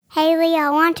Hey,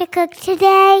 Leo, want to cook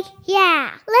today? Yeah.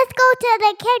 Let's go to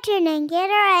the kitchen and get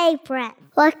our apron.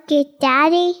 Let's get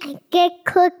Daddy and get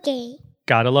cooking.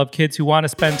 Gotta love kids who want to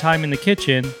spend time in the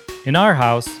kitchen. In our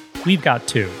house, we've got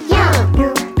two. Yum!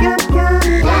 Yum! Yum!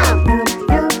 Yum! Yum!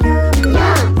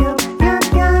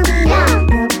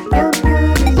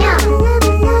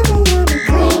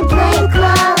 Clean Play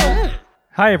Club.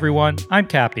 Hi everyone, I'm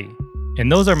Cappy,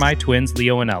 and those are my twins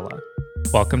Leo and Ella.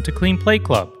 Welcome to Clean Play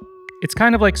Club. It's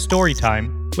kind of like story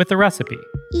time with a recipe.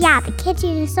 Yeah, the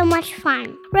kitchen is so much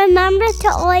fun. Remember to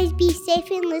always be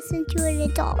safe and listen to an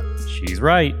adult. She's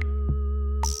right.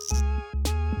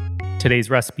 Today's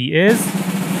recipe is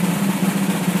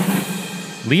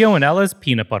Leo and Ella's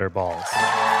peanut butter balls.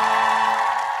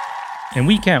 And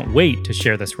we can't wait to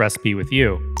share this recipe with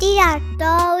you. They are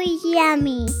so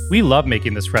yummy. We love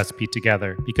making this recipe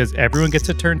together because everyone gets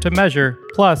a turn to measure.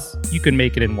 Plus, you can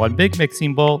make it in one big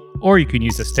mixing bowl, or you can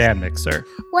use a stand mixer.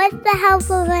 With the help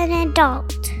of an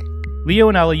adult. Leo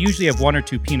and Ella usually have 1 or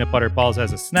 2 peanut butter balls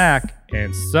as a snack,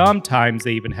 and sometimes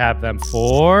they even have them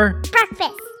for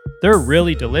Breakfast. They're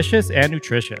really delicious and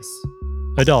nutritious.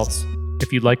 Adults,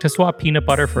 if you'd like to swap peanut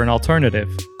butter for an alternative,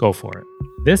 go for it.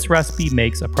 This recipe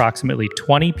makes approximately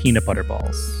 20 peanut butter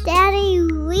balls. Daddy,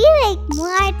 we make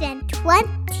more than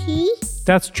 20?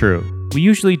 That's true. We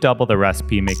usually double the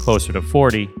recipe and make closer to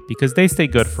 40 because they stay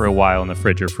good for a while in the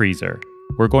fridge or freezer.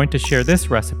 We're going to share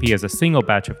this recipe as a single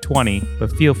batch of 20,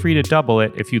 but feel free to double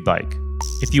it if you'd like.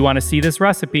 If you want to see this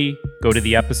recipe, go to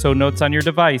the episode notes on your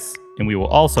device, and we will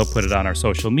also put it on our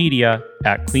social media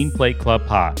at Clean Play Club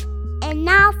Pod. And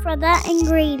now for the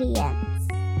ingredients.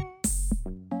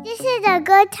 This is a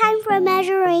good time for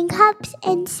measuring cups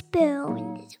and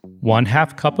spoons.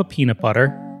 1/2 cup of peanut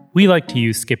butter. We like to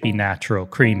use Skippy Natural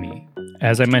Creamy.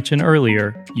 As I mentioned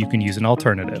earlier, you can use an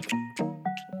alternative.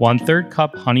 1/3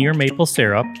 cup honey or maple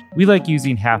syrup. We like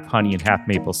using half honey and half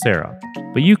maple syrup,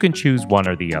 but you can choose one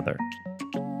or the other.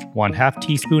 1/2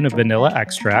 teaspoon of vanilla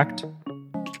extract.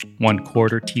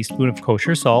 1/4 teaspoon of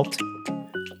kosher salt.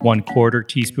 1/4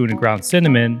 teaspoon of ground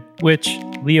cinnamon, which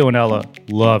Leo and Ella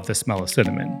love the smell of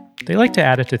cinnamon. They like to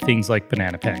add it to things like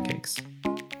banana pancakes.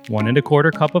 1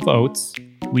 1/4 cup of oats.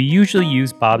 We usually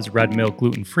use Bob's Red Mill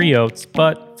gluten-free oats,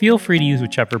 but feel free to use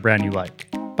whichever brand you like.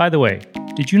 By the way,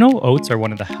 did you know oats are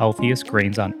one of the healthiest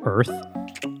grains on earth?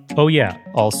 Oh yeah,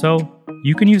 also,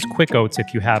 you can use quick oats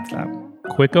if you have them.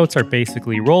 Quick oats are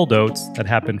basically rolled oats that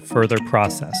have been further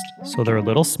processed, so they're a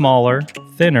little smaller,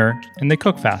 thinner, and they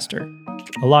cook faster.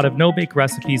 A lot of no-bake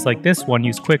recipes like this one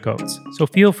use quick oats, so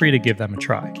feel free to give them a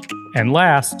try. And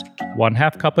last,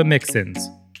 1/2 cup of mix-ins.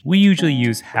 We usually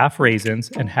use half raisins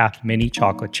and half mini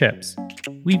chocolate chips.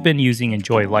 We've been using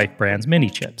Enjoy Life brand's mini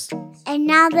chips. And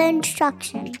now the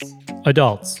instructions.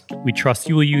 Adults, we trust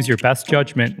you will use your best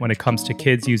judgment when it comes to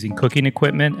kids using cooking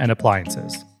equipment and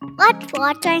appliances. Let's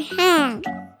wash our hands.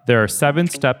 There are 7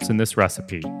 steps in this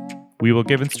recipe. We will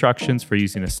give instructions for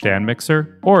using a stand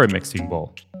mixer or a mixing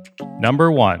bowl.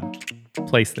 Number 1,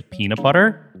 place the peanut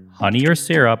butter, honey or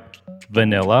syrup,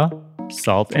 vanilla,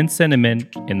 salt, and cinnamon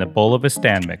in the bowl of a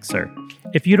stand mixer.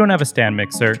 If you don't have a stand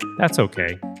mixer, that's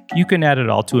okay. You can add it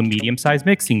all to a medium-sized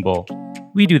mixing bowl.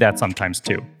 We do that sometimes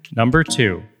too. Number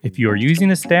 2, if you are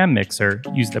using a stand mixer,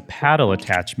 use the paddle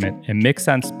attachment and mix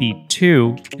on speed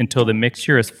 2 until the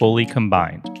mixture is fully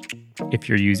combined. If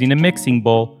you're using a mixing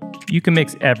bowl, you can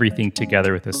mix everything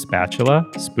together with a spatula,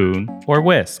 spoon, or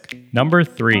whisk. Number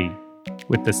 3,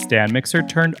 with the stand mixer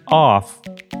turned off,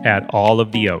 add all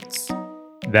of the oats.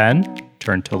 Then,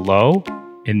 turn to low,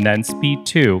 and then speed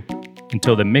 2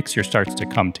 until the mixture starts to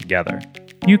come together.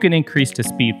 You can increase to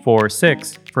speed 4 or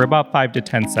 6 for about 5 to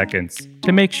 10 seconds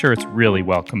to make sure it's really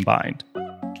well combined.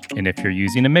 And if you're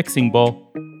using a mixing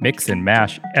bowl, mix and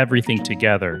mash everything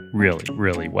together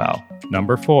really well.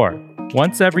 Number 4,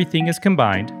 once everything is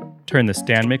combined, turn the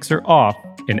stand mixer off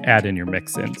and add in your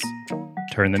mix-ins.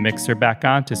 Turn the mixer back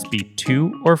on to speed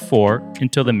 2 or 4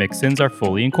 until the mix-ins are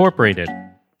fully incorporated.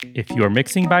 If you are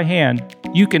mixing by hand,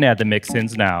 you can add the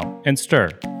mix-ins now and stir.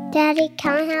 Daddy,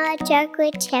 can I have a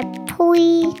chocolate chip,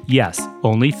 please? Yes,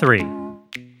 only 3.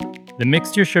 The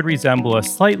mixture should resemble a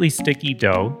slightly sticky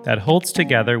dough that holds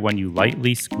together when you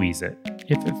lightly squeeze it.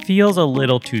 If it feels a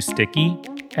little too sticky,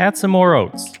 add some more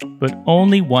oats, but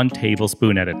only 1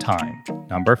 tablespoon at a time.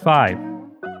 Number 5,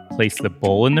 place the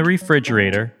bowl in the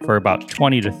refrigerator for about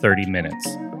 20 to 30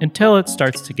 minutes until it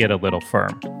starts to get a little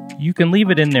firm. You can leave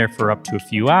it in there for up to a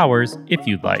few hours if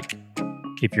you'd like.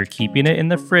 If you're keeping it in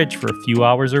the fridge for a few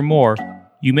hours or more,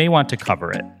 you may want to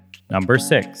cover it. Number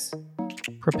 6,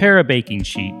 prepare a baking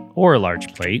sheet or a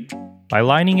large plate by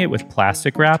lining it with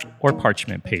plastic wrap or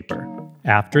parchment paper.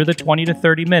 After the 20 to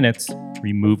 30 minutes,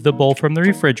 remove the bowl from the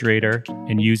refrigerator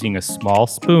and using a small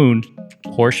spoon,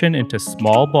 portion into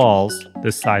small balls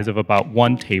the size of about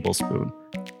 1 tablespoon,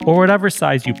 or whatever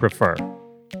size you prefer.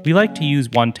 We like to use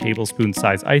 1 tablespoon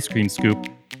size ice cream scoop,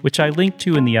 which I linked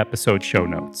to in the episode show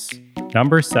notes.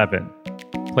 Number 7.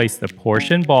 Place the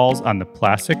portion balls on the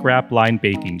plastic wrap-lined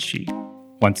baking sheet.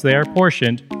 Once they are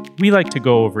portioned, we like to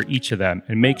go over each of them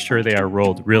and make sure they are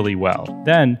rolled really well.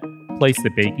 Then, place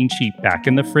the baking sheet back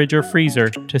in the fridge or freezer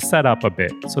to set up a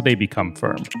bit so they become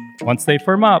firm. Once they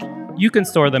firm up, you can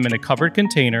store them in a covered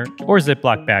container or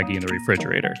Ziploc baggie in the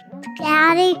refrigerator.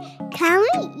 Daddy, can we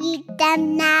eat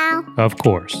them now? Of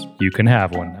course, you can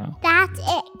have one now. That's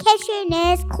it. Kitchen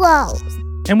is closed.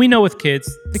 And we know with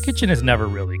kids, the kitchen is never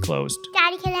really closed.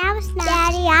 Daddy, can I have a snack?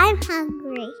 Daddy, I'm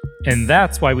hungry. And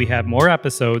that's why we have more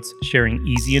episodes sharing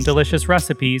easy and delicious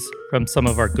recipes from some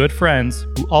of our good friends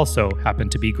who also happen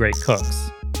to be great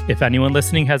cooks. If anyone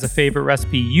listening has a favorite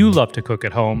recipe you love to cook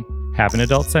at home, have an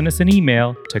adult send us an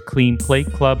email to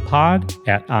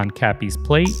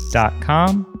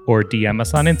cleanplateclubpod@oncappysplate.com or DM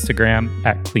us on Instagram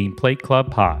at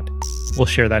cleanplateclubpod. We'll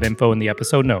share that info in the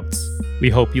episode notes. We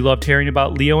hope you loved hearing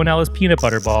about Leo and Ella's peanut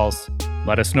butter balls.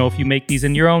 Let us know if you make these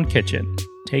in your own kitchen.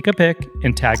 Take a pic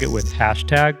and tag it with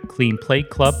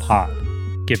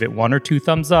 #CleanPlateClubPod. Give it 1 or 2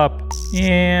 thumbs up,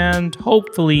 and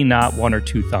hopefully not 1 or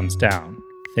 2 thumbs down.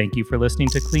 Thank you for listening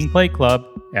to Clean Plate Club.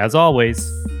 As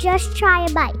always, just try a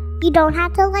bite. You don't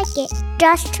have to like it.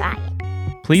 Just try it.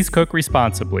 Please cook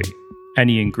responsibly.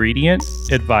 Any ingredient,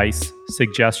 advice,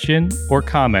 suggestion, or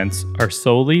comments are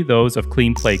solely those of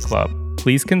Clean Plate Club.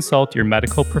 Please consult your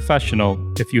medical professional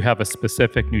if you have a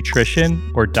specific nutrition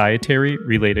or dietary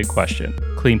related question.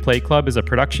 Clean Plate Club is a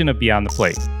production of Beyond the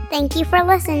Plate. Thank you for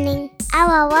listening.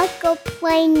 Let's go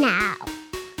play now.